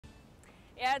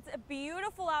Yeah, it's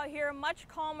beautiful out here, much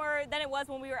calmer than it was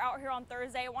when we were out here on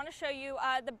Thursday. I want to show you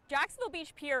the Jacksonville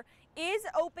Beach Pier is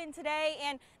open today,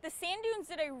 and the sand dunes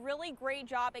did a really great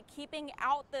job at keeping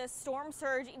out the storm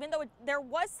surge, even though there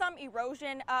was some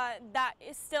erosion that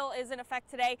still is in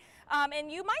effect today.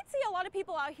 And you might see a lot of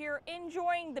people out here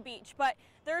enjoying the beach, but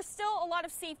there's still a lot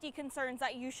of safety concerns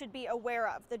that you should be aware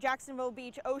of. The Jacksonville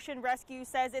Beach Ocean Rescue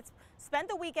says it's spent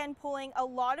the weekend pulling a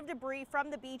lot of debris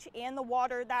from the beach and the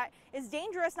water that is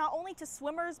dangerous not only to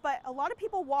swimmers, but a lot of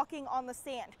people walking on the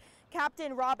sand.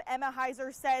 Captain Rob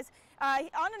Emmaheiser says on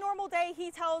a normal day, he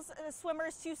tells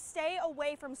swimmers to stay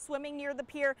away from swimming near the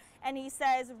pier, and he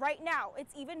says right now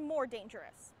it's even more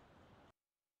dangerous.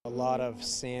 A lot of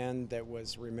sand that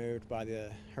was removed by the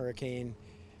hurricane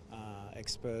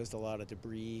exposed a lot of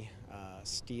debris,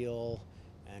 steel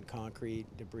and concrete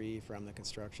debris from the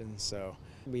construction. So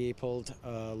we pulled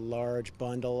a large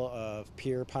bundle of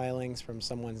pier pilings from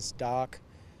someone's dock,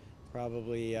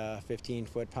 probably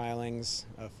 15-foot pilings,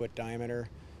 a foot diameter,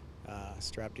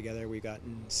 strapped together. We got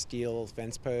steel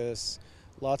fence posts,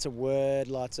 lots of wood,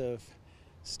 lots of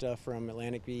stuff from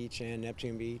Atlantic Beach and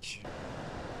Neptune Beach.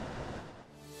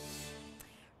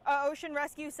 Ocean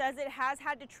Rescue says it has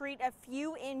had to treat a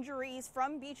few injuries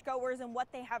from beachgoers and what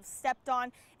they have stepped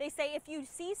on. They say if you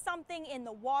see something in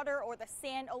the water or the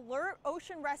sand, alert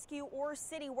Ocean Rescue or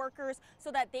city workers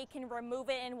so that they can remove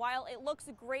it. And while it looks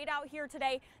great out here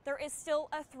today, there is still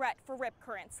a threat for rip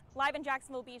currents. Live in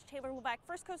Jacksonville Beach, Taylor Levesque,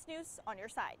 First Coast News, on your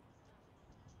side.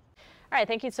 All right,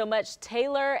 thank you so much,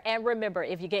 Taylor. And remember,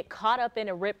 if you get caught up in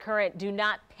a rip current, do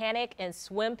not panic and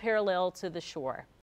swim parallel to the shore.